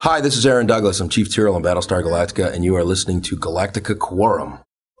Hi, this is Aaron Douglas. I'm Chief Tyrrell on Battlestar Galactica, and you are listening to Galactica Quorum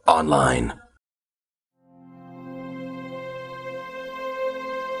Online.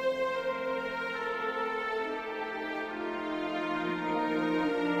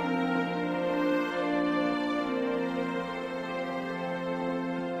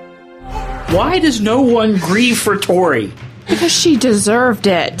 Why does no one grieve for Tori? Because she deserved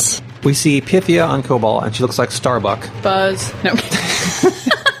it. We see Pythia on Cobalt, and she looks like Starbuck. Buzz. No.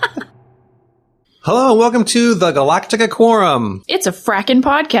 Hello, and welcome to the Galactica Quorum. It's a frackin'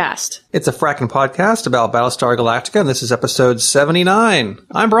 podcast. It's a frackin' podcast about Battlestar Galactica, and this is episode 79.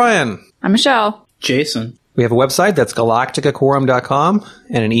 I'm Brian. I'm Michelle. Jason. We have a website, that's galacticaquorum.com,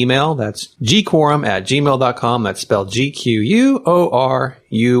 and an email, that's gquorum@gmail.com. That's spelled GQUORUM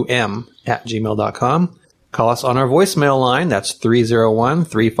 @gmail.com. Call us on our voicemail line, that's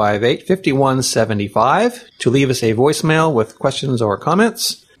 301-358-5175, to leave us a voicemail with questions or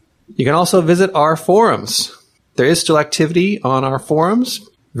comments. You can also visit our forums. There is still activity on our forums.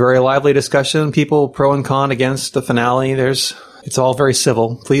 Very lively discussion, people pro and con against the finale. It's all very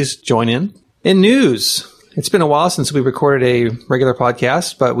civil. Please join in. In news, it's been a while since we recorded a regular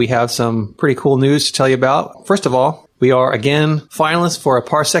podcast, but we have some pretty cool news to tell you about. First of all, we are again finalists for a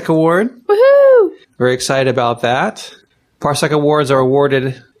Parsec Award. Woohoo! Very excited about that. Parsec Awards are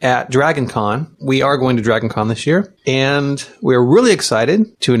awarded at DragonCon. We are going to DragonCon this year. And we're really excited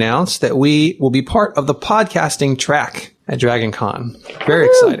to announce that we will be part of the podcasting track at DragonCon. Very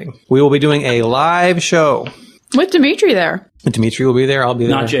exciting. We will be doing a live show. With Dimitri there. Dimitri will be there. I'll be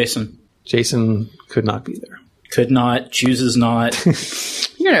there. Not Jason. Jason could not be there. Could not. Chooses not.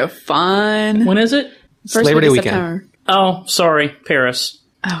 You're no fun. When is it? First Labor week Day of weekend. September. Oh, sorry. Paris.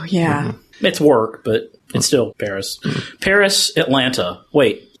 Oh, yeah. It's work, but it's still Paris. Paris, Atlanta.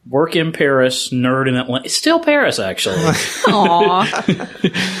 Wait. Work in Paris, nerd in Atlanta. It's still Paris, actually. Aw.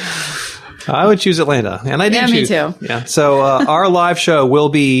 I would choose Atlanta. And I did choose. Me too. Yeah. So our live show will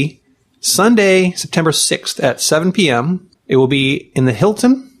be Sunday, September 6th at 7 p.m. It will be in the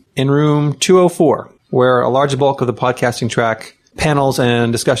Hilton in room 204, where a large bulk of the podcasting track panels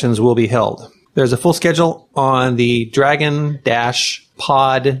and discussions will be held. There's a full schedule on the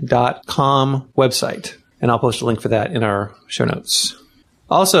dragon-pod.com website, and I'll post a link for that in our show notes.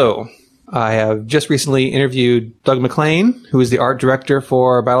 Also, I have just recently interviewed Doug McLean, who is the art director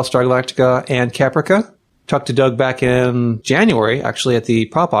for Battlestar Galactica and Caprica. Talked to Doug back in January, actually, at the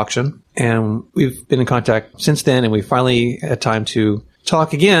prop auction, and we've been in contact since then, and we finally had time to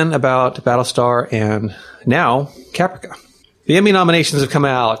talk again about Battlestar and now Caprica. The Emmy nominations have come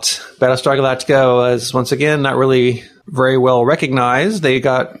out. Battlestar Galactica was once again not really very well recognized. They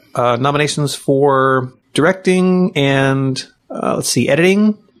got nominations for directing and,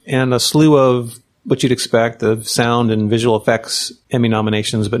 editing, and a slew of what you'd expect of sound and visual effects Emmy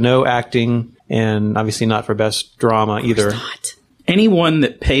nominations, but no acting, and obviously not for best drama either. Anyone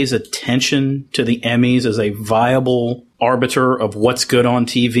that pays attention to the Emmys as a viable arbiter of what's good on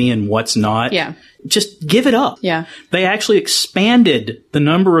TV and what's not, just give it up. Yeah. They actually expanded the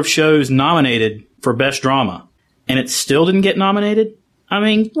number of shows nominated for best drama, and it still didn't get nominated? I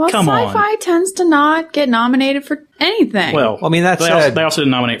mean, come on. Sci-fi tends to not get nominated for anything. Well, I mean, they also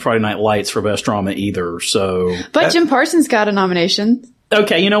didn't nominate Friday Night Lights for best drama either, so... But Jim Parsons got a nomination.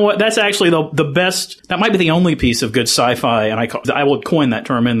 Okay, you know what? That's actually the best... That might be the only piece of good sci-fi, and I will coin that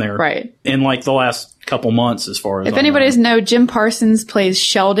term in there. Right. In, like, the last couple months, as far as If anybody doesn't know, Jim Parsons plays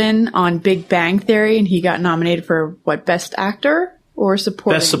Sheldon on Big Bang Theory, and he got nominated for, best actor? Or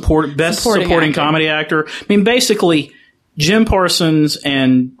supporting? Best supporting comedy actor. I mean, basically... Jim Parsons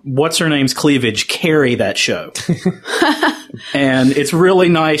and what's-her-name's cleavage carry that show. And it's really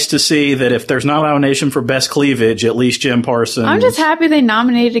nice to see that if there's not a nomination for best cleavage, at least Jim Parsons... I'm just happy they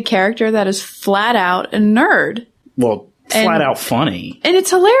nominated a character that is flat out a nerd. Well, flat out funny. And it's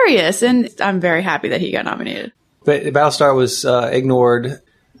hilarious, and I'm very happy that he got nominated. But Battlestar was ignored.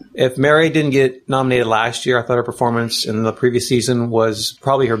 If Mary didn't get nominated last year, I thought her performance in the previous season was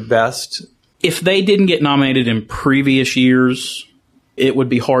probably her best. If they didn't get nominated in previous years, it would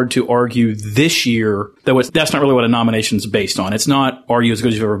be hard to argue this year. That's not really what a nomination's based on. It's not, are you as good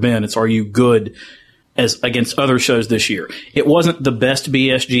as you've ever been? It's, are you good as against other shows this year? It wasn't the best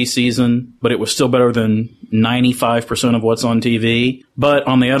BSG season, but it was still better than 95% of what's on TV. But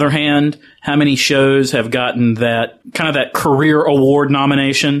on the other hand, how many shows have gotten that kind of that career award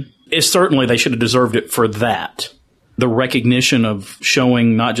nomination? Certainly they should have deserved it for that. The recognition of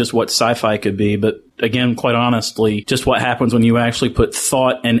showing not just what sci-fi could be, but again, quite honestly, just what happens when you actually put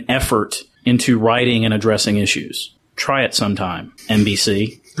thought and effort into writing and addressing issues. Try it sometime,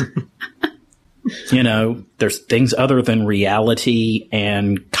 NBC. You know, there's things other than reality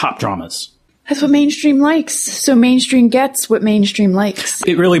and cop dramas. That's what mainstream likes. So mainstream gets what mainstream likes.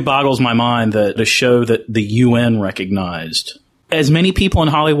 It really boggles my mind that a show that the UN recognized, as many people in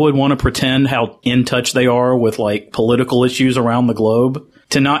Hollywood want to pretend how in touch they are with like political issues around the globe,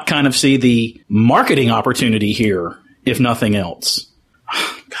 to not kind of see the marketing opportunity here, if nothing else.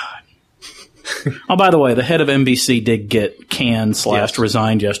 Oh, God. Oh, by the way, the head of NBC did get canned /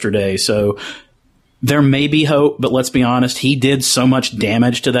 resigned yesterday, so there may be hope, but let's be honest, he did so much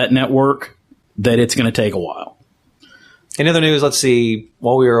damage to that network that it's going to take a while. In other news, let's see.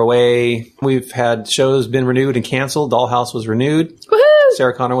 While we were away, we've had shows been renewed and canceled. Dollhouse was renewed. Woohoo!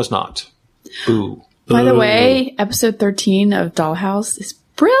 Sarah Connor was not. Boo. By the way, episode 13 of Dollhouse is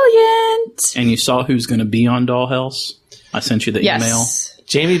brilliant. And you saw who's going to be on Dollhouse? I sent you the email.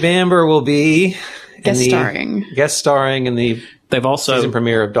 Jamie Bamber will be guest starring in the They've also season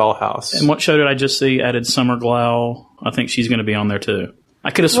premiere of Dollhouse. And what show did I just see? Added Summer Glau. I think she's going to be on there too. I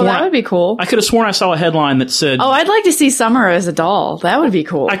could have sworn that would be cool. I could have sworn I saw a headline that said, "Oh, I'd like to see Summer as a doll. That would be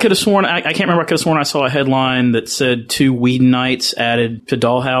cool." I could have sworn I can't remember. I could have sworn I saw a headline that said 2 Whedonites added to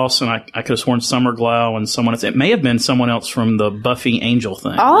Dollhouse, and I could have sworn Summer Glau and someone else. It may have been someone else from the Buffy Angel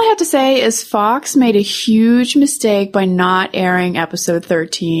thing. All I have to say is Fox made a huge mistake by not airing episode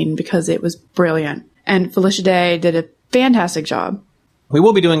 13 because it was brilliant, and Felicia Day did a fantastic job. We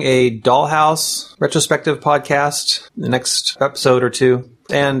will be doing a Dollhouse retrospective podcast the next episode or two.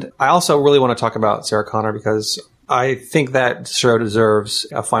 And I also really want to talk about Sarah Connor because I think that show deserves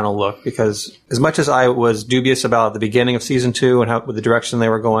a final look, because as much as I was dubious about the beginning of season 2 and with the direction they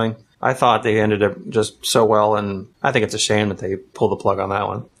were going, I thought they ended up just so well. And I think it's a shame that they pulled the plug on that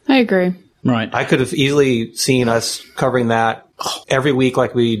one. I agree. Right. I could have easily seen us covering that every week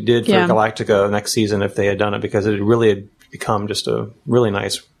like we did for Galactica next season if they had done it, because it really had become just a really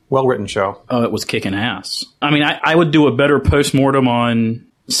nice, well-written show. Oh, it was kicking ass. I mean, I would do a better postmortem on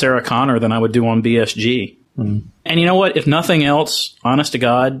Sarah Connor than I would do on BSG. Mm. And you know what? If nothing else, honest to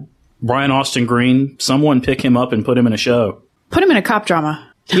God, Brian Austin Green, someone pick him up and put him in a show. Put him in a cop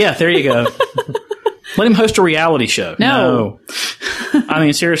drama. Yeah, there you go. Let him host a reality show. No. I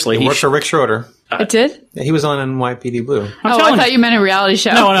mean, seriously. He worked for Rick Schroeder. It did? Yeah, he was on NYPD Blue. I thought you meant a reality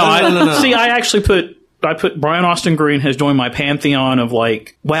show. No. See, I actually put Brian Austin Green has joined my pantheon of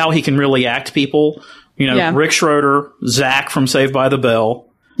like, wow, he can really act people. You know, Rick Schroeder, Zach from Saved by the Bell.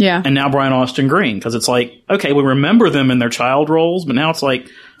 Yeah. And now Brian Austin Green. Because it's like, okay, we remember them in their child roles, but now it's like,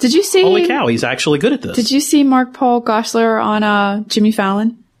 did you see? Holy cow, he's actually good at this. Did you see Mark Paul Gosselaar on Jimmy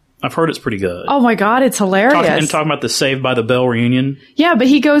Fallon? I've heard it's pretty good. Oh my God, it's hilarious. Talking about the Saved by the Bell reunion. Yeah, but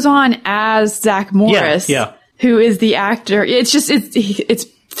he goes on as Zach Morris. Yeah. Who is the actor. It's just, it's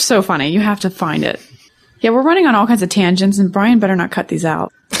so funny. You have to find it. Yeah, we're running on all kinds of tangents, and Brian better not cut these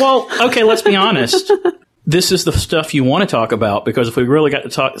out. Well, okay, let's be honest. This is the stuff you want to talk about, because if we really got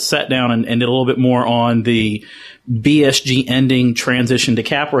to sat down and did a little bit more on the BSG ending transition to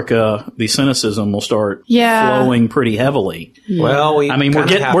Caprica, the cynicism will start flowing pretty heavily. Yeah. Well,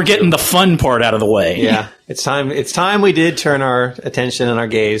 we're getting the fun part out of the way. Yeah, it's time we did turn our attention and our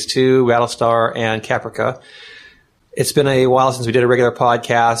gaze to Battlestar and Caprica. It's been a while since we did a regular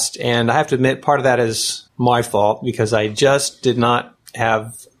podcast, and I have to admit part of that is my fault, because I just did not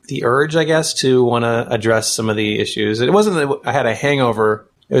have the urge, I guess, to want to address some of the issues. It wasn't that I had a hangover.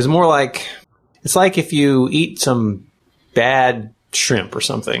 It was more like, it's like if you eat some bad shrimp or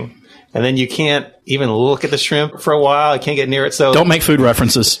something, and then you can't even look at the shrimp for a while. I can't get near it. So don't make food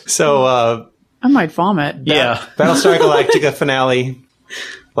references. So I might vomit. Battlestar Galactica finale,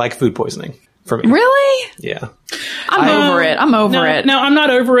 like food poisoning for me. Really? Yeah. I'm over it. No, I'm not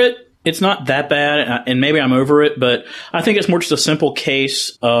over it. It's not that bad, and maybe I'm over it, but I think it's more just a simple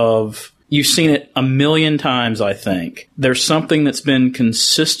case of, you've seen it a million times, I think. There's something that's been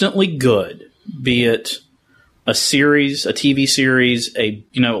consistently good, be it a series, a TV series,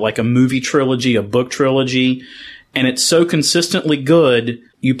 like a movie trilogy, a book trilogy, and it's so consistently good,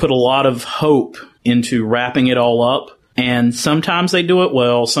 you put a lot of hope into wrapping it all up. And sometimes they do it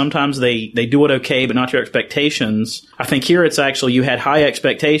well. Sometimes they do it okay, but not to your expectations. I think here it's actually, you had high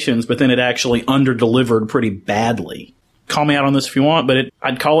expectations, but then it actually under-delivered pretty badly. Call me out on this if you want, but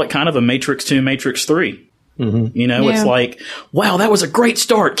I'd call it kind of a Matrix 2, Matrix 3. Mm-hmm. You know, It's like, wow, that was a great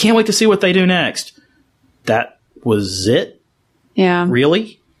start. Can't wait to see what they do next. That was it? Yeah.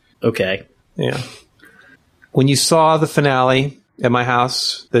 Really? Okay. Yeah. When you saw the finale at my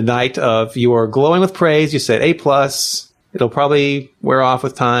house the night of, you were glowing with praise. You said A+. It'll probably wear off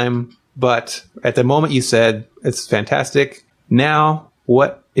with time. But at the moment you said it's fantastic. Now,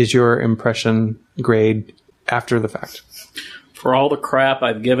 what is your impression grade after the fact? For all the crap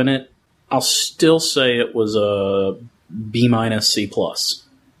I've given it, I'll still say it was a B minus C plus.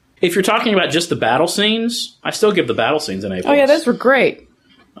 If you're talking about just the battle scenes, I still give the battle scenes an A+. Oh, yeah, those were great.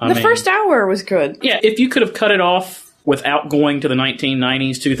 The first hour was good. Yeah, if you could have cut it off without going to the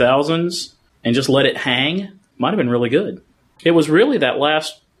 1990s, 2000s, and just let it hang, might have been really good. It was really that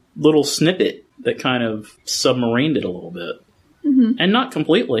last little snippet that kind of submarined it a little bit. Mm-hmm. And not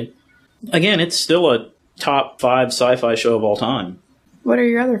completely. Again, it's still a top 5 sci-fi show of all time. What are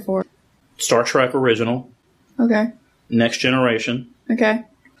your other 4? Star Trek Original. Okay. Next Generation. Okay.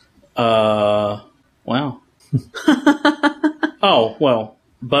 Wow. Oh, well,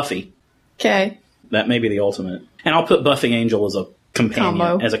 Buffy. Okay. That may be the ultimate. And I'll put Buffy Angel as a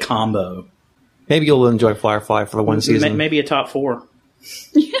companion, as a combo. Maybe you'll enjoy Firefly for the one season. Maybe a top 4.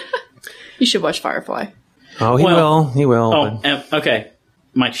 You should watch Firefly. Oh, he will. He will. Oh, okay.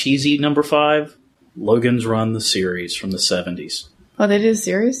 My cheesy number 5, Logan's Run, the series from the 70s. Oh, they did a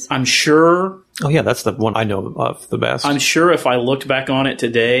series? I'm sure... Oh, yeah, that's the one I know of the best. I'm sure if I looked back on it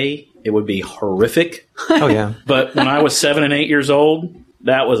today, it would be horrific. Oh, yeah. But when I was 7 and 8 years old,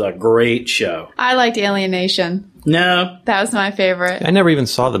 that was a great show. I liked Alienation. No. That was my favorite. I never even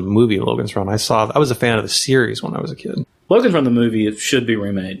saw the movie Logan's Run. I was a fan of the series when I was a kid. Logan's Run, the movie, it should be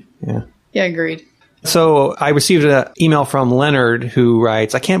remade. Yeah. Yeah, agreed. So I received an email from Leonard who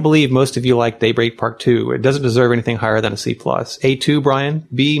writes, I can't believe most of you like Daybreak Part 2. It doesn't deserve anything higher than a C+. A2, Brian?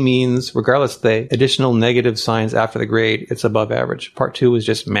 B means, regardless of the additional negative signs after the grade, it's above average. Part 2 was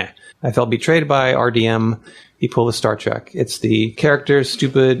just meh. I felt betrayed by RDM. He pulled a Star Trek. It's the character's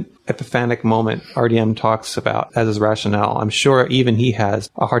stupid epiphanic moment RDM talks about as his rationale. I'm sure even he has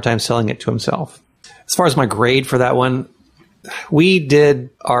a hard time selling it to himself. As far as my grade for that one, we did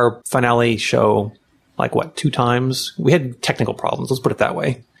our finale show 2 times. We had technical problems. Let's put it that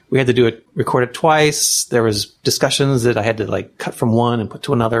way. We had to record it twice. There was discussions that I had to cut from one and put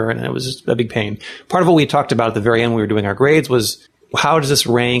to another, and it was just a big pain. Part of what we talked about at the very end when we were doing our grades was, how does this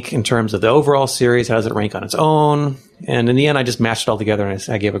rank in terms of the overall series? How does it rank on its own? And in the end, I just matched it all together and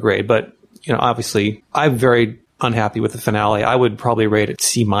I gave a grade. But, obviously, I'm very unhappy with the finale. I would probably rate it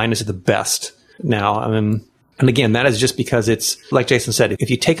C- at the best now. And again, that is just because it's, like Jason said,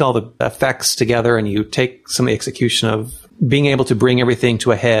 if you take all the effects together and you take some of the execution of being able to bring everything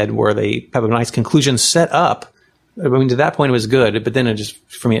to a head where they have a nice conclusion set up, to that point it was good, but then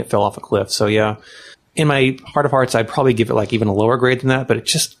for me, it fell off a cliff. So yeah, in my heart of hearts, I'd probably give it even a lower grade than that, but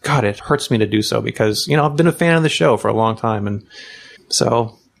it hurts me to do so because, I've been a fan of the show for a long time. And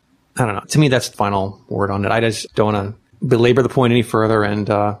so, I don't know. To me, that's the final word on it. I just don't want to belabor the point any further and,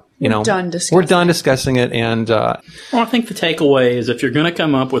 we're done discussing it. And I think the takeaway is if you're going to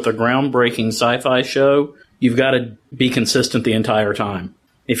come up with a groundbreaking sci-fi show, you've got to be consistent the entire time.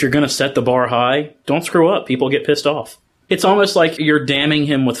 If you're going to set the bar high, don't screw up. People get pissed off. It's almost like you're damning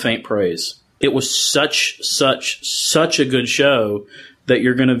him with faint praise. It was such a good show that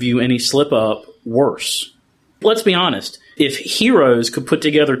you're going to view any slip up worse. Let's be honest. If Heroes could put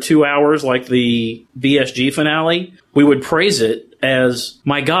together 2 hours like the BSG finale, we would praise it as,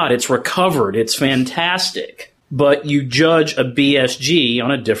 my God, it's recovered, it's fantastic. But you judge a BSG on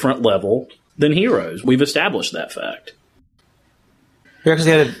a different level than Heroes. We've established that fact. We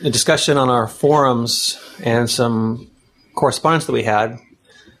actually had a discussion on our forums and some correspondence that we had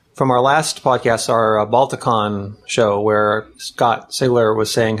from our last podcast, our Balticon show, where Scott Sigler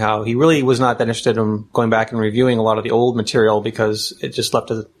was saying how he really was not that interested in going back and reviewing a lot of the old material because it just left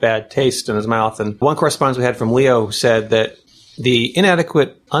a bad taste in his mouth. And one correspondence we had from Leo said that the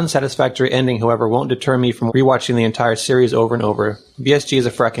inadequate, unsatisfactory ending, however, won't deter me from rewatching the entire series over and over. BSG is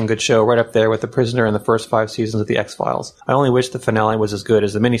a fracking good show, right up there with The Prisoner and the first 5 seasons of The X-Files. I only wish the finale was as good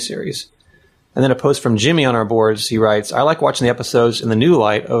as the miniseries. And then a post from Jimmy on our boards, he writes, I like watching the episodes in the new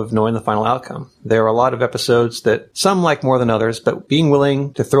light of knowing the final outcome. There are a lot of episodes that some like more than others, but being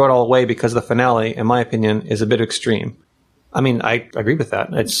willing to throw it all away because of the finale, in my opinion, is a bit extreme. I agree with that.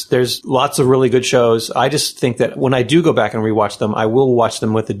 There's lots of really good shows. I just think that when I do go back and rewatch them, I will watch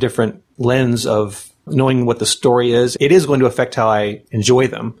them with a different lens of knowing what the story is. It is going to affect how I enjoy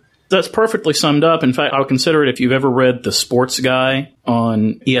them. That's perfectly summed up. In fact, I would consider it, if you've ever read The Sports Guy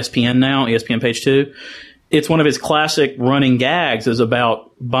on ESPN now, ESPN Page 2, it's one of his classic running gags is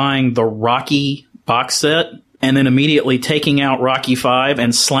about buying the Rocky box set and then immediately taking out Rocky V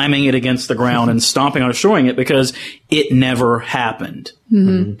and slamming it against the ground and stomping on destroying it because it never happened.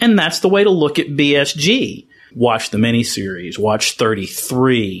 Mm-hmm. And that's the way to look at BSG. Watch the miniseries. Watch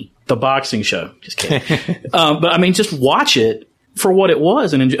 33, the boxing show. Just kidding. But just watch it for what it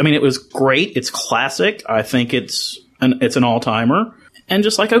was. And it was great. It's classic. I think it's an all-timer. And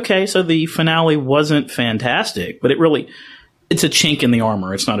just okay, so the finale wasn't fantastic, but it really... It's a chink in the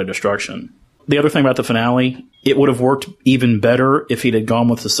armor. It's not a destruction. The other thing about the finale, it would have worked even better if he'd had gone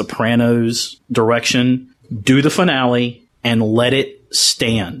with the Sopranos direction. Do the finale and let it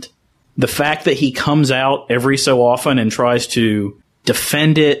stand. The fact that he comes out every so often and tries to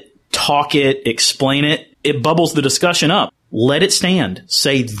defend it, talk it, explain it, it bubbles the discussion up. Let it stand.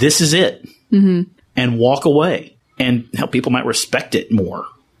 Say, this is it. Mm-hmm. And walk away. And how people might respect it more.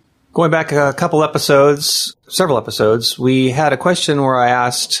 Going back a couple episodes, several episodes, we had a question where I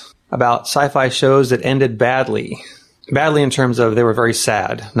asked about sci-fi shows that ended badly. Badly in terms of they were very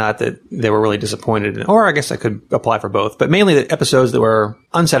sad, not that they were really disappointed. Or I guess I could apply for both, but mainly the episodes that were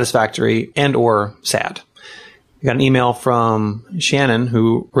unsatisfactory and or sad. I got an email from Shannon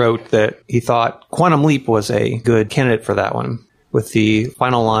who wrote that he thought Quantum Leap was a good candidate for that one, with the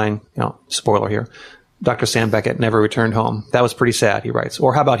final line, spoiler here, Dr. Sam Beckett never returned home. That was pretty sad, he writes.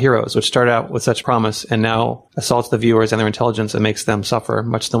 Or how about Heroes, which started out with such promise and now assaults the viewers and their intelligence and makes them suffer,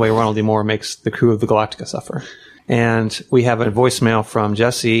 much the way Ronald D. Moore makes the crew of the Galactica suffer. And we have a voicemail from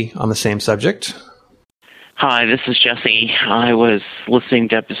Jesse on the same subject. Hi, this is Jesse. I was listening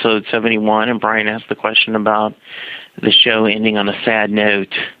to episode 71, and Brian asked the question about the show ending on a sad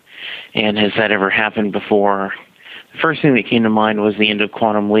note, and has that ever happened before? The first thing that came to mind was the end of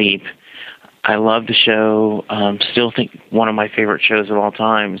Quantum Leap. I love the show, still think one of my favorite shows of all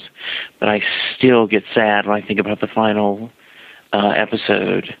times, but I still get sad when I think about the final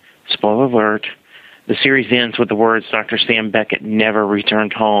episode. Spoiler alert. The series ends with the words, Dr. Sam Beckett never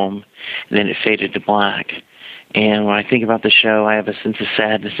returned home, and then it faded to black. And when I think about the show, I have a sense of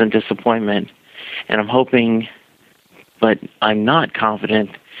sadness and disappointment, and I'm hoping, but I'm not confident,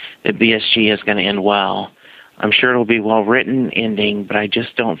 that BSG is going to end well. I'm sure it'll be a well-written ending, but I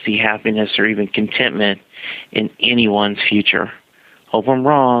just don't see happiness or even contentment in anyone's future. Hope I'm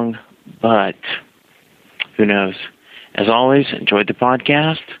wrong, but who knows? As always, enjoyed the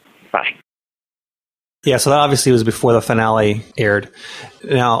podcast. Bye. Yeah, so that obviously was before the finale aired.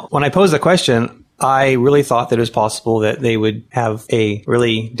 Now, when I posed the question, I really thought that it was possible that they would have a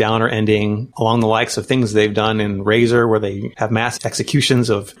really downer ending along the likes of things they've done in Razor, where they have mass executions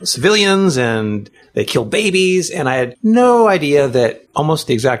of civilians and they kill babies. And I had no idea that almost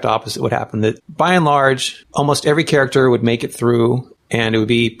the exact opposite would happen, that by and large, almost every character would make it through and it would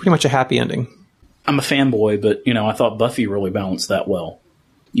be pretty much a happy ending. I'm a fanboy, but, I thought Buffy really balanced that well.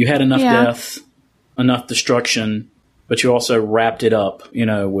 You had enough death, enough destruction, but you also wrapped it up,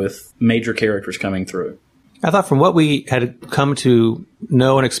 with major characters coming through. I thought from what we had come to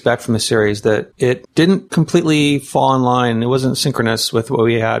know and expect from the series that it didn't completely fall in line. It wasn't synchronous with what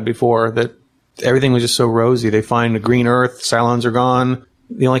we had before, that everything was just so rosy. They find a green Earth, Cylons are gone.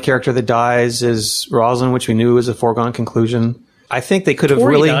 The only character that dies is Rosalind, which we knew was a foregone conclusion. I think they could have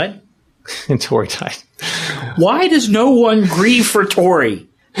Tori really... died. And Tori died. Why does no one grieve for Tori?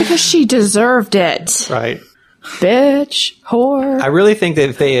 Because she deserved it. Right. Bitch, whore. I really think that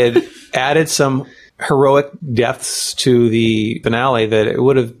if they had added some heroic deaths to the finale, that it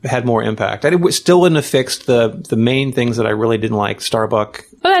would have had more impact. It still wouldn't have fixed the main things that I really didn't like. Starbuck.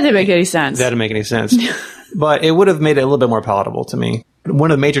 Well, that didn't make any sense. That didn't make any sense. But it would have made it a little bit more palatable to me.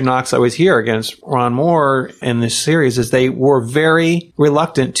 One of the major knocks I always hear against Ron Moore in this series is they were very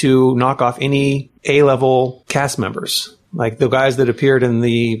reluctant to knock off any A-level cast members. Like the guys that appeared in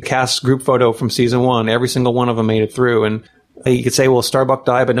the cast group photo from season 1, every single one of them made it through. And you could say, well, Starbuck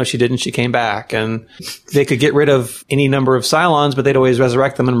died, but no, she didn't. She came back. And they could get rid of any number of Cylons, but they'd always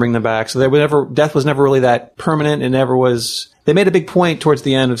resurrect them and bring them back. So death was never really that permanent. It never was. They made a big point towards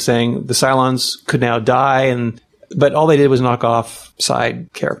the end of saying the Cylons could now die, but all they did was knock off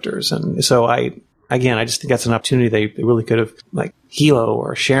side characters. And so I just think that's an opportunity they really could have, like Hilo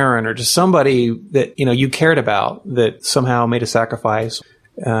or Sharon or just somebody that, you cared about that somehow made a sacrifice.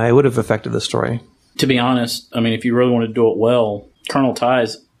 It would have affected the story. To be honest, if you really want to do it well, Colonel Tigh,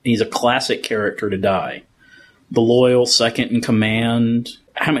 he's a classic character to die. The loyal second in command.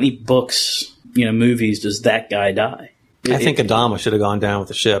 How many books, movies does that guy die? I think Adama should have gone down with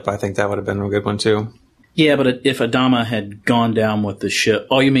the ship. I think that would have been a good one too. Yeah, but if Adama had gone down with the ship,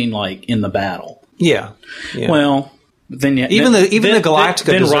 you mean like in the battle? Yeah. Well, then even the Galactica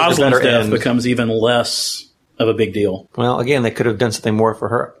then Rosalind's death becomes even less of a big deal. Well, again, they could have done something more for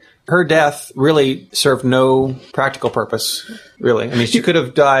her. Her death really served no practical purpose, really. She could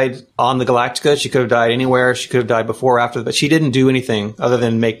have died on the Galactica. She could have died anywhere. She could have died before or after, but she didn't do anything other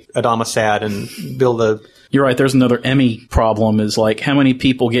than make Adama sad and build a... You're right. There's another Emmy problem is like how many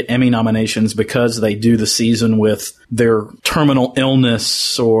people get Emmy nominations because they do the season with their terminal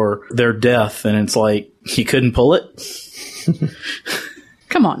illness or their death. And it's like, he couldn't pull it.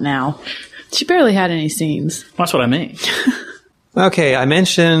 Come on now. She barely had any scenes. That's what I mean. Okay, I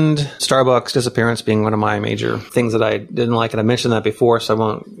mentioned Starbuck's disappearance being one of my major things that I didn't like, and I mentioned that before, so I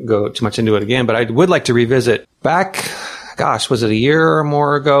won't go too much into it again, but I would like to revisit back, was it a year or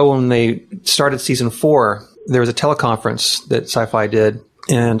more ago when they started season 4? There was a teleconference that Sci-Fi did,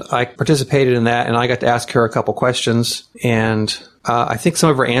 and I participated in that, and I got to ask her a couple questions, and I think some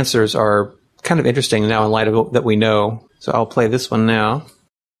of her answers are kind of interesting now in light of what that we know. So I'll play this one now.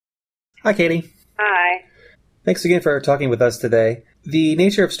 Hi, Katie. Hi. Thanks again for talking with us today. The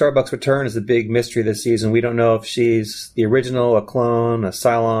nature of Starbuck's return is a big mystery this season. We don't know if she's the original, a clone, a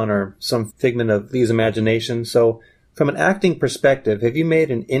Cylon, or some figment of Lee's imagination. So from an acting perspective, have you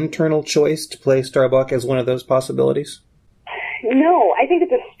made an internal choice to play Starbuck as one of those possibilities? No, I think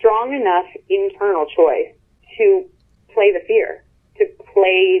it's a strong enough internal choice to play the fear, to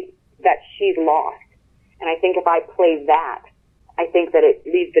play that she's lost. And I think if I play that, I think that it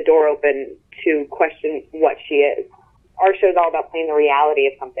leaves the door open to question what she is. Our show's all about playing the reality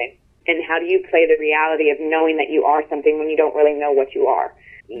of something. And how do you play the reality of knowing that you are something when you don't really know what you are?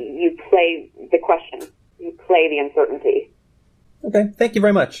 You play the question. You play the uncertainty. Okay, thank you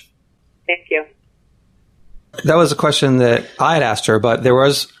very much. Thank you. That was a question that I had asked her, but there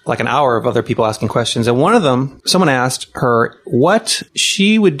was like an hour of other people asking questions. And one of them, someone asked her what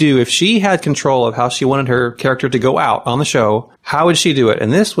she would do if she had control of how she wanted her character to go out on the show. How would she do it?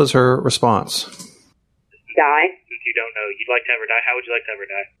 And this was her response. Die. Since you don't know, you'd like to have her die. How would you like to have her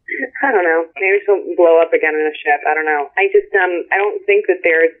die? I don't know. Maybe she'll blow up again in a ship. I don't know. I don't think that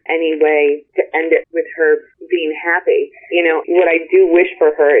there's any way to end it with her being happy. You know, what I do wish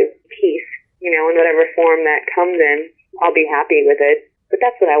for her is peace. You know, in whatever form that comes in, I'll be happy with it. But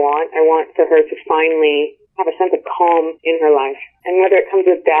that's what I want. I want for her to finally have a sense of calm in her life. And whether it comes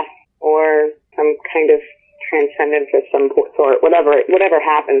with death or some kind of transcendence of some sort, whatever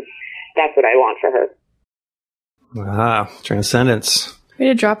happens, that's what I want for her. Ah, transcendence.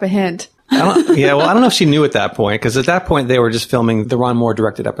 Way to drop a hint. I don't know if she knew at that point, because at that point they were just filming the Ron Moore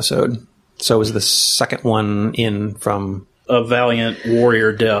directed episode. So it was the second one in from... A valiant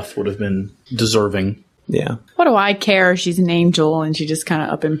warrior death would have been deserving. Yeah. What do I care? She's an angel and she just kind of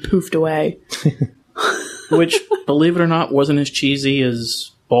up and poofed away. Which, believe it or not, wasn't as cheesy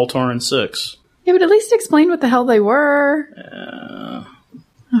as Baltar and Six. Yeah, but at least explain what the hell they were.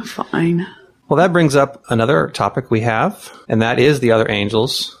 Oh, fine. Well, that brings up another topic we have, and that is the other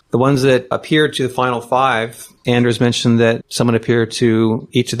angels. The ones that appeared to the final 5. Anders mentioned that someone appeared to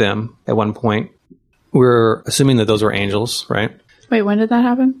each of them at one point. We're assuming that those were angels, right? Wait, when did that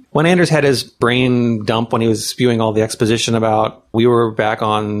happen? When Anders had his brain dump when he was spewing all the exposition about we were back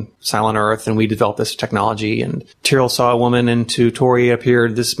on Cylon Earth and we developed this technology, and Tyrell saw a woman, and to Tori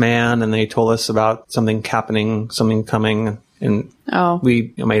appeared this man, and they told us about something happening, something coming, and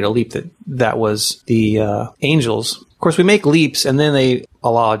we made a leap that was the angels. Of course, we make leaps, and then they, a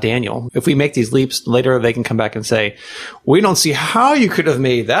la Daniel, if we make these leaps, later they can come back and say, we don't see how you could have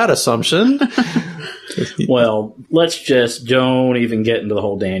made that assumption. Well, let's just don't even get into the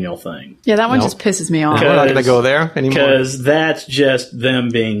whole Daniel thing. Yeah, that one just pisses me off. We're not going to go there anymore. Because that's just them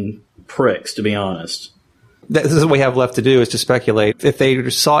being pricks, to be honest. This is what we have left to do, is to speculate. If they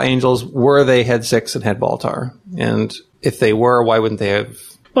saw angels, were they Head 6 and Head Baltar? And if they were, why wouldn't they have...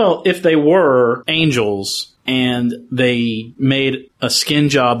 Well, if they were angels and they made a skin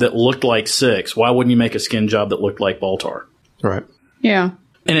job that looked like 6, why wouldn't you make a skin job that looked like Baltar? Right. Yeah.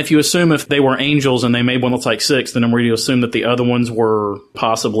 And if you assume if they were angels and they made one that looks like 6, then I'm ready to assume that the other ones were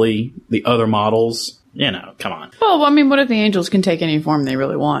possibly the other models. You know, come on. Well, I mean, what if the angels can take any form they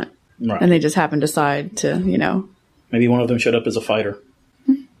really want? Right. And they just happen to decide to, you know. Maybe one of them showed up as a fighter.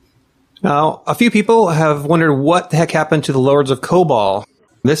 Now, a few people have wondered what the heck happened to the Lords of Kobol.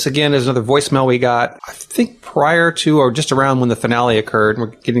 This, again, is another voicemail we got, I think, prior to or just around when the finale occurred. We're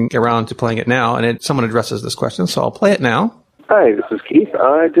getting around to playing it now, and someone addresses this question, so I'll play it now. Hi, this is Keith.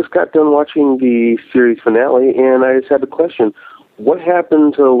 I just got done watching the series finale, and I just had a question. What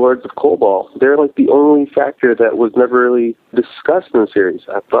happened to the Lords of Kobol? They're like the only factor that was never really discussed in the series.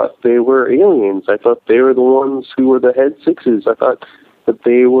 I thought they were aliens. I thought they were the ones who were the Head 6s. I thought that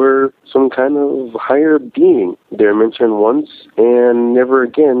they were some kind of higher being. They're mentioned once and never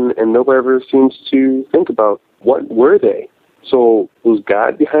again, and nobody ever seems to think about what were they. So was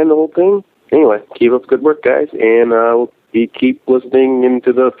God behind the whole thing? Anyway, keep up the good work, guys, and keep listening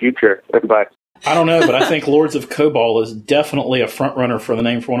into the future. Bye. I don't know, but I think Lords of Kobol is definitely a front runner for the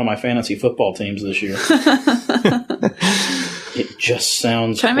name for one of my fantasy football teams this year. It just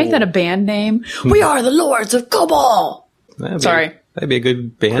sounds Can I make that a band name? We are the Lords of Kobol! Sorry. That'd be a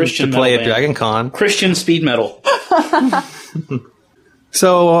good band Christian to play metal at Dragon Con. Christian speed metal.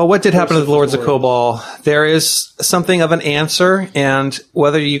 So what did happen to the Lords of Kobol? There is something of an answer, and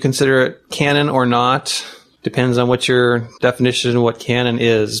whether you consider it canon or not depends on what your definition of what canon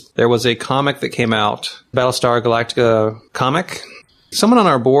is. There was a comic that came out, Battlestar Galactica comic. Someone on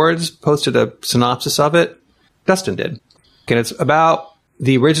our boards posted a synopsis of it. Dustin did. And it's about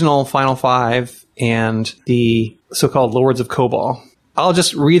the original Final Five and the so-called Lords of Kobol. I'll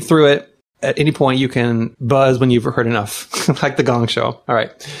just read through it. At any point, you can buzz when you've heard enough, like the Gong Show. All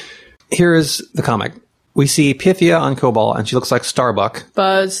right. Here is the comic. We see Pythia on Kobol, and she looks like Starbuck.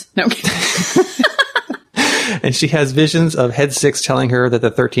 Buzz. No. And she has visions of Head Six telling her that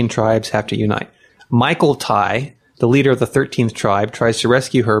the 13 tribes have to unite. Michael Tai, the leader of the 13th tribe, tries to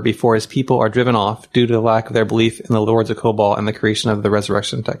rescue her before his people are driven off due to the lack of their belief in the Lords of Kobol and the creation of the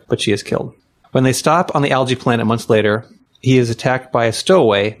resurrection tech, but she is killed. When they stop on the algae planet months later, he is attacked by a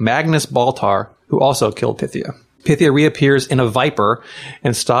stowaway, Magnus Baltar, who also killed Pythia. Pythia reappears in a viper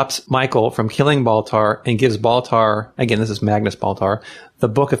and stops Michael from killing Baltar and gives Baltar, again this is Magnus Baltar, the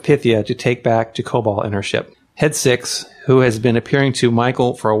Book of Pythia to take back to Kobol in her ship. Head Six, who has been appearing to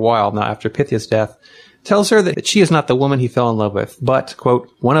Michael for a while now after Pythia's death, tells her that she is not the woman he fell in love with, but, quote,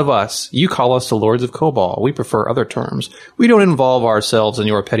 one of us. You call us the Lords of Kobol. We prefer other terms. We don't involve ourselves in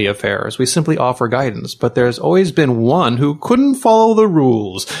your petty affairs. We simply offer guidance. But there's always been one who couldn't follow the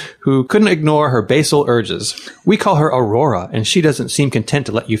rules, who couldn't ignore her basal urges. We call her Aurora, and she doesn't seem content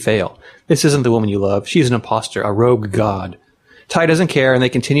to let you fail. This isn't the woman you love. She's an imposter, a rogue god. Tai doesn't care, and they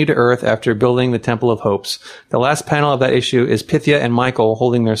continue to Earth after building the Temple of Hopes. The last panel of that issue is Pythia and Michael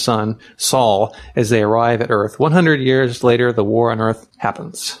holding their son, Saul, as they arrive at Earth. 100 years later, the war on Earth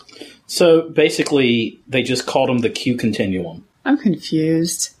happens. So basically, they just called him the Q Continuum. I'm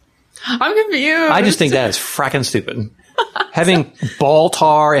confused. I just think that is fracking stupid. Having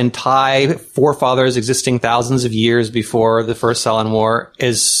Baltar and Tai, forefathers existing thousands of years before the first Cylon War,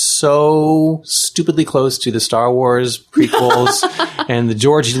 is so stupidly close to the Star Wars prequels and the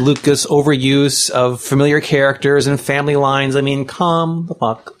George Lucas overuse of familiar characters and family lines. I mean, come the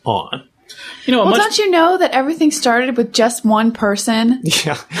fuck on. You know, don't you know that everything started with just one person?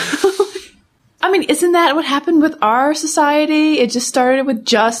 Yeah. I mean, isn't that what happened with our society? It just started with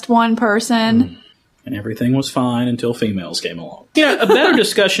just one person. And everything was fine until females came along. You know, a better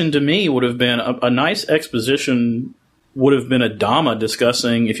discussion to me would have been a nice exposition would have been Adama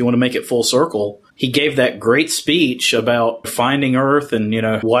discussing, if you want to make it full circle, he gave that great speech about finding Earth and, you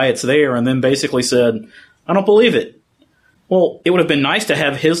know, why it's there, and then basically said, I don't believe it. Well, it would have been nice to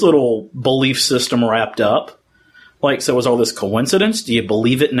have his little belief system wrapped up. Like, so was all this coincidence? Do you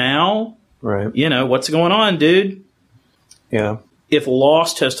believe it now? Right. You know, what's going on, dude? Yeah. If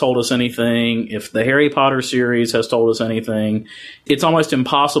Lost has told us anything, if the Harry Potter series has told us anything, it's almost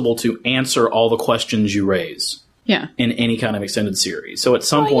impossible to answer all the questions you raise. Yeah. In any kind of extended series. So at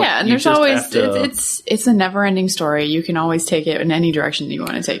some point, yeah, and you there's just always have to, it's a never-ending story. You can always take it in any direction you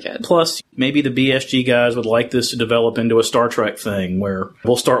want to take it. Plus, maybe the BSG guys would like this to develop into a Star Trek thing where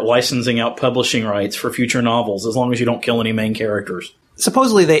we'll start licensing out publishing rights for future novels as long as you don't kill any main characters.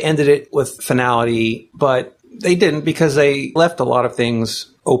 Supposedly they ended it with finality, but they didn't because they left a lot of things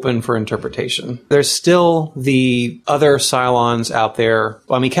open for interpretation. There's still the other Cylons out there.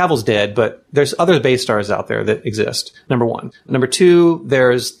 Well, I mean, Cavil's dead, but there's other base stars out there that exist, number one. Number two,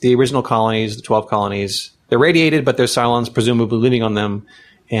 there's the original colonies, the 12 colonies. They're radiated, but there's Cylons presumably living on them,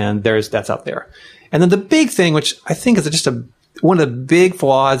 and that's out there. And then the big thing, which I think is just one of the big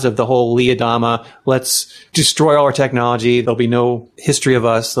flaws of the whole Lee Adama, let's destroy all our technology, there'll be no history of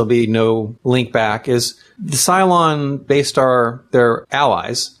us, there'll be no link back, is the Cylon base star, their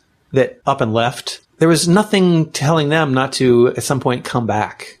allies that up and left, there was nothing telling them not to at some point come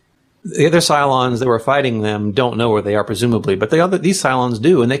back. The other Cylons that were fighting them don't know where they are, presumably, but these Cylons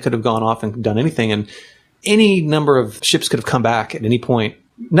do, and they could have gone off and done anything, and any number of ships could have come back at any point.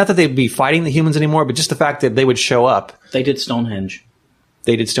 Not that they'd be fighting the humans anymore, but just the fact that they would show up. They did Stonehenge.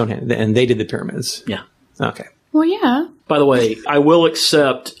 And they did the pyramids. Yeah. Okay. Well, yeah. By the way, I will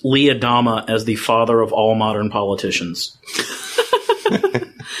accept Lee Adama as the father of all modern politicians.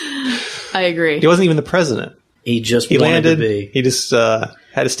 I agree. He wasn't even the president. He wanted landed, to be. He just had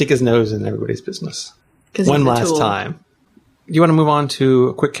to stick his nose in everybody's business. One last time. Do you want to move on to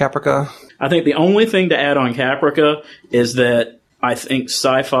a quick Caprica? I think the only thing to add on Caprica is that I think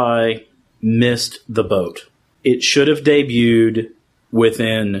Sci-Fi missed the boat. It should have debuted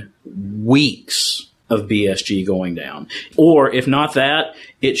within weeks of BSG going down. Or, if not that,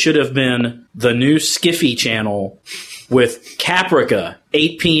 it should have been the new Skiffy channel with Caprica,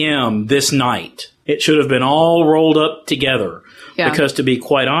 8 p.m. this night. It should have been all rolled up together. Yeah. Because to be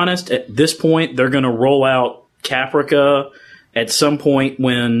quite honest, at this point, they're going to roll out Caprica at some point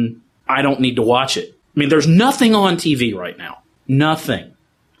when I don't need to watch it. I mean, there's nothing on TV right now. Nothing.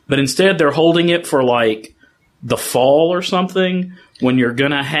 But instead, they're holding it for like the fall or something when you're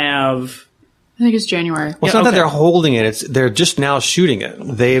going to have... I think it's January. Well, it's not that they're holding it. They're just now shooting it.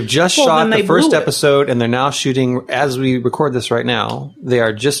 They've just shot the first episode, and they're now shooting, as we record this right now, they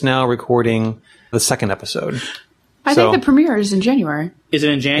are just now recording the second episode. I think the premiere is in January. Is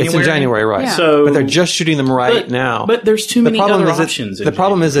it in January? It's in January, right. Yeah. But they're just shooting them now. But there's too many other options. The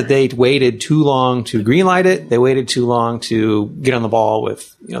problem is that they waited too long to greenlight it. They waited too long to get on the ball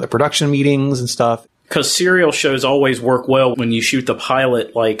with the production meetings and stuff. Because serial shows always work well when you shoot the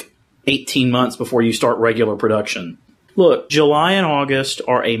pilot like 18 months before you start regular production. Look, July and August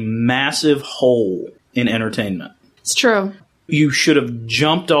are a massive hole in entertainment. It's true. You should have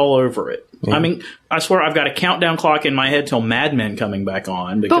jumped all over it. Yeah. I mean, I swear I've got a countdown clock in my head till Mad Men coming back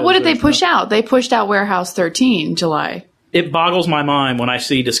on. But what did they push out? They pushed out Warehouse 13 in July. It boggles my mind when I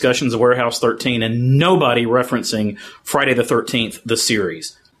see discussions of Warehouse 13 and nobody referencing Friday the 13th, the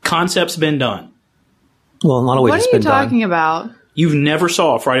series. Concept's been done. Well, in a lot of ways it's been done. What are you talking about? You've never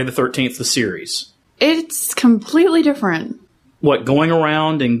saw Friday the 13th, the series. It's completely different. What, going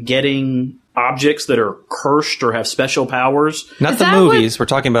around and getting objects that are cursed or have special powers? Not the movies. We're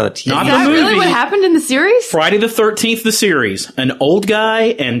talking about a TV. Not the movie. Really what happened in the series? Friday the 13th, the series. An old guy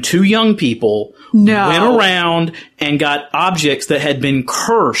and two young people went around and got objects that had been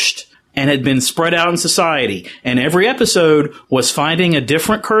cursed and had been spread out in society. And every episode was finding a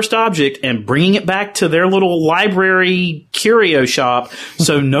different cursed object and bringing it back to their little library curio shop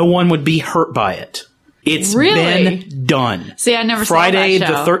so no one would be hurt by it. It's been done. See, I never Friday saw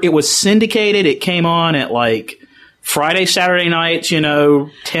that show. It was syndicated. It came on at like Friday, Saturday nights, 10,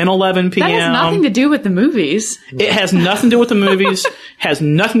 11 p.m. That has nothing to do with the movies. It has nothing to do with the movies. Has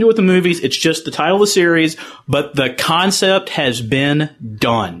nothing to do with the movies. It's just the title of the series, but the concept has been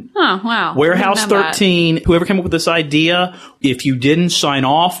done. Oh, wow. Warehouse 13, whoever came up with this idea, if you didn't sign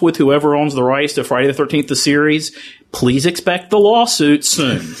off with whoever owns the rights to Friday the 13th, the series, please expect the lawsuit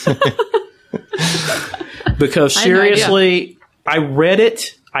soon. Because seriously, I read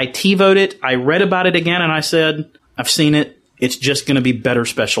it, I TiVoed it, I read about it again, and I said, I've seen it, it's just going to be better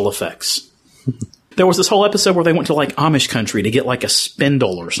special effects. There was this whole episode where they went to like Amish country to get like a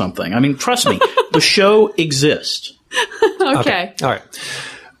spindle or something. I mean, trust me, the show exists. Okay. All right.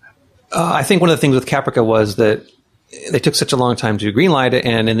 I think one of the things with Caprica was that they took such a long time to greenlight it,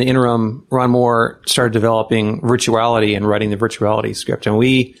 and in the interim, Ron Moore started developing Virtuality and writing the Virtuality script. And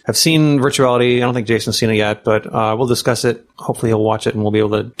we have seen Virtuality. I don't think Jason's seen it yet, but we'll discuss it. Hopefully he'll watch it and we'll be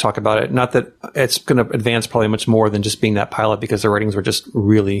able to talk about it. Not that it's going to advance probably much more than just being that pilot, because the ratings were just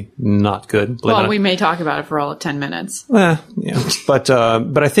really not good. Well, we may talk about it for all of 10 minutes. Yeah. But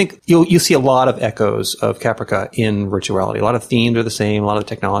I think you'll see a lot of echoes of Caprica in Virtuality. A lot of themes are the same. A lot of the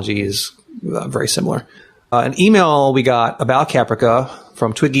technology is very similar. An email we got about Caprica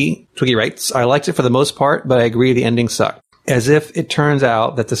from Twiggy. Twiggy writes, I liked it for the most part, but I agree the ending sucked. As if it turns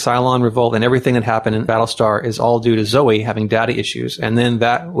out that the Cylon revolt and everything that happened in Battlestar is all due to Zoe having data issues, and then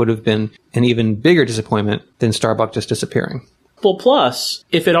that would have been an even bigger disappointment than Starbuck just disappearing. Well, plus,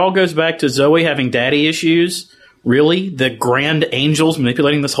 if it all goes back to Zoe having daddy issues, really, the grand angels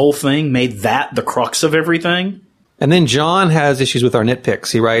manipulating this whole thing made that the crux of everything? And then John has issues with our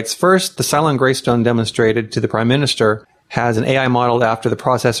nitpicks. He writes, first, the Cylon Greystone demonstrated to the Prime Minister has an AI modeled after the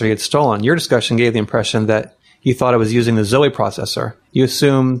processor he had stolen. Your discussion gave the impression that you thought it was using the Zoe processor. You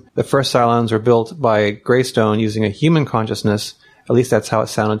assume the first Cylons were built by Greystone using a human consciousness. At least that's how it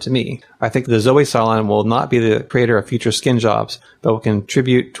sounded to me. I think the Zoe Cylon will not be the creator of future skin jobs, but will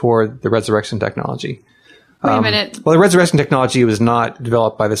contribute toward the resurrection technology. Wait a minute. Well, the resurrection technology was not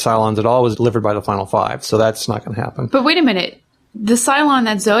developed by the Cylons at all. It was delivered by the Final Five, so that's not going to happen. But wait a minute. The Cylon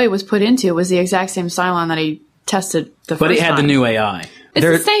that Zoe was put into was the exact same Cylon that he tested the first time. But it had the new AI. It's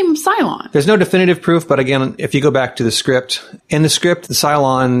the same Cylon. There's no definitive proof, but again, if you go back to the script, in the script, the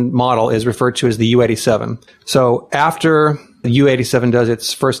Cylon model is referred to as the U-87. So after the U-87 does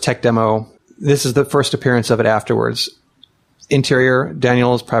its first tech demo, this is the first appearance of it afterwards. Interior,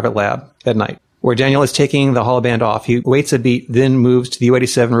 Daniel's private lab at night, where Daniel is taking the holoband off. He waits a beat, then moves to the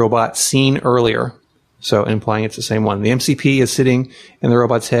U-87 robot seen earlier, so implying it's the same one. The MCP is sitting in the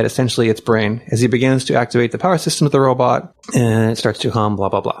robot's head, essentially its brain, as he begins to activate the power system of the robot, and it starts to hum, blah,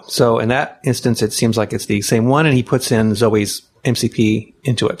 blah, blah. So in that instance, it seems like it's the same one, and he puts in Zoe's MCP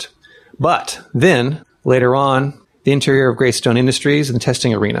into it. But then, later on, the interior of Greystone Industries and the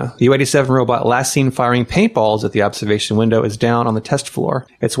testing arena. The U-87 robot, last seen firing paintballs at the observation window, is down on the test floor,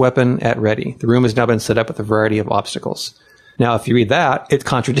 its weapon at ready. The room has now been set up with a variety of obstacles. Now, if you read that, it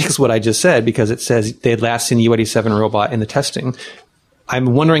contradicts what I just said because it says they had last seen the U-87 robot in the testing.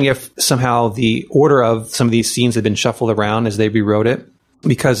 I'm wondering if somehow the order of some of these scenes had been shuffled around as they rewrote it,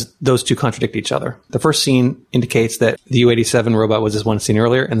 because those two contradict each other. The first scene indicates that the U-87 robot was this one scene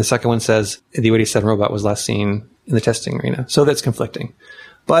earlier, and the second one says the U-87 robot was last seen in the testing arena. So that's conflicting.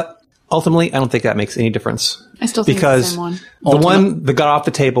 But ultimately, I don't think that makes any difference. I still think it's the same one. The one that got off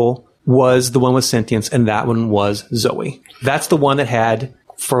the table was the one with sentience, and that one was Zoe. That's the one that had,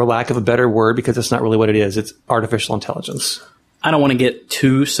 for lack of a better word, because it's not really what it is, it's artificial intelligence. I don't want to get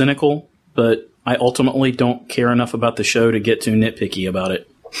too cynical, but I ultimately don't care enough about the show to get too nitpicky about it.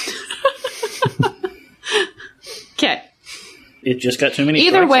 Okay. It just got too many.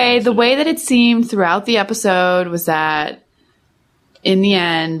 Either way, the way that it seemed throughout the episode was that in the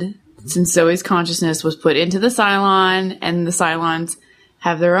end, since Zoe's consciousness was put into the Cylon and the Cylons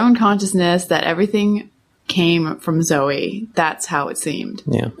have their own consciousness, that everything came from Zoe. That's how it seemed.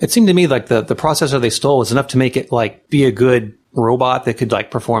 Yeah. It seemed to me like the processor they stole was enough to make it like be a good robot that could like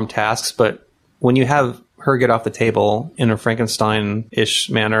perform tasks, but when you have her get off the table in a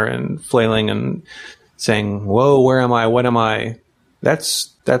Frankenstein-ish manner and flailing and saying, "Whoa, where am I? What am I?"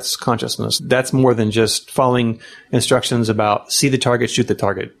 That's consciousness. That's more than just following instructions about see the target, shoot the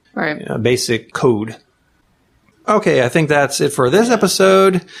target. Right. Basic code. Okay, I think that's it for this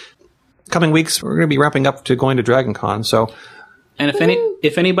episode. Coming weeks, we're going to be wrapping up to going to Dragon Con, so... And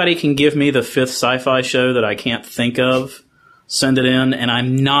if anybody can give me the fifth sci-fi show that I can't think of, send it in, and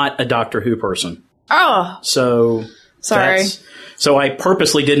I'm not a Doctor Who person. Oh! So... Sorry. So I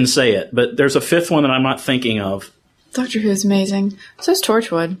purposely didn't say it, but there's a fifth one that I'm not thinking of. Doctor Who is amazing. So is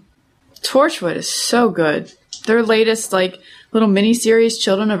Torchwood. Torchwood is so good. Their latest, little mini-series,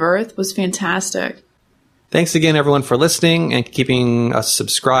 Children of Earth, was fantastic. Thanks again, everyone, for listening and keeping us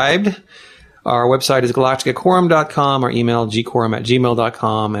subscribed. Our website is galacticaquorum.com, our email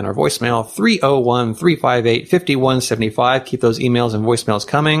gquorum@gmail.com, and our voicemail 301-358-5175. Keep those emails and voicemails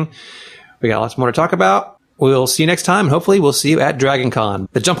coming. We got lots more to talk about. We'll see you next time. Hopefully, we'll see you at Dragon Con.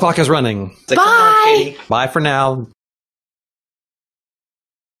 The jump clock is running. Bye! Bye for now.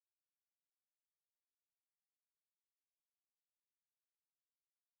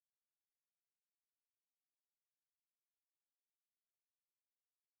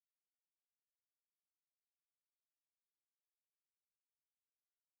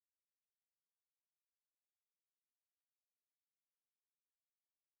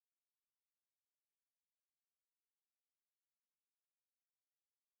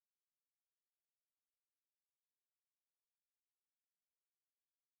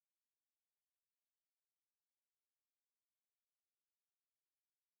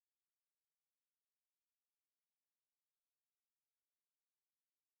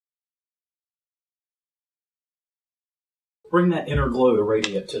 Bring that inner glow to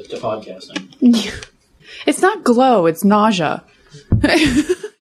radio to podcasting. It's not glow, it's nausea.